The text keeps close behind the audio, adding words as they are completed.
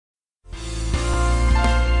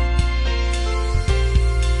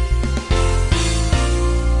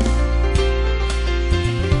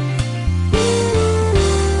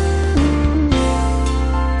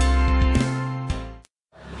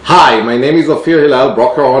Hi, my name is Ophir Hillel,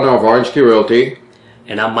 broker owner of Orange Key Realty.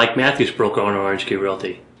 And I'm Mike Matthews, broker owner of Orange Key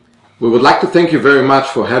Realty. We would like to thank you very much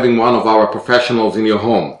for having one of our professionals in your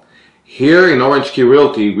home. Here in Orange Key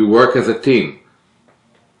Realty, we work as a team.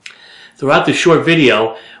 Throughout this short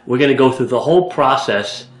video, we're going to go through the whole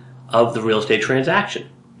process of the real estate transaction.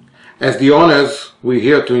 As the owners, we're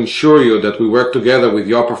here to ensure you that we work together with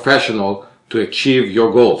your professional to achieve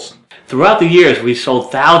your goals. Throughout the years, we've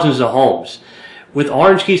sold thousands of homes. With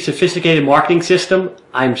Orange Key's sophisticated marketing system,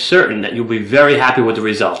 I'm certain that you'll be very happy with the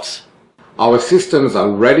results. Our systems are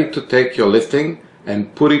ready to take your listing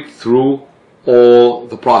and put it through all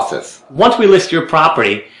the process. Once we list your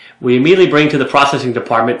property, we immediately bring to the processing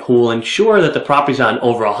department who will ensure that the property is on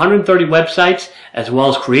over 130 websites as well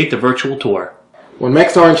as create the virtual tour. What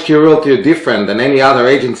makes Orange Key Realty different than any other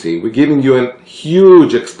agency, we're giving you a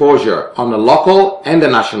huge exposure on the local and the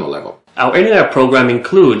national level. Our internet program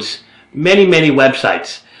includes many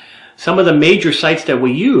websites. Some of the major sites that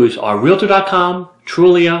we use are Realtor.com,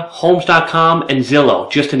 Trulia, Homes.com, and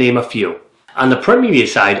Zillow, just to name a few. On the print media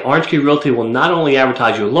side, Orange Key Realty will not only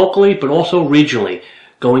advertise you locally, but also regionally,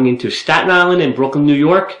 going into Staten Island and Brooklyn, New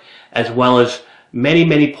York, as well as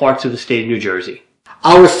many parts of the state of New Jersey.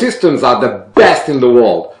 Our systems are the best in the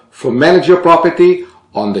world for manage your property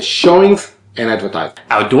on the showings and advertising.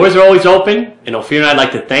 Our doors are always open, and Ophir and I'd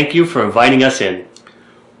like to thank you for inviting us in.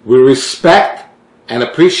 We respect and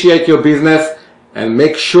appreciate your business and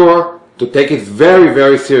make sure to take it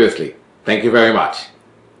very seriously. Thank you very much.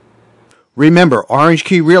 Remember Orange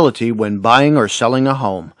Key Realty when buying or selling a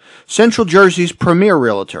home. Central Jersey's premier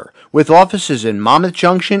realtor with offices in Monmouth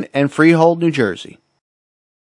Junction and Freehold, New Jersey.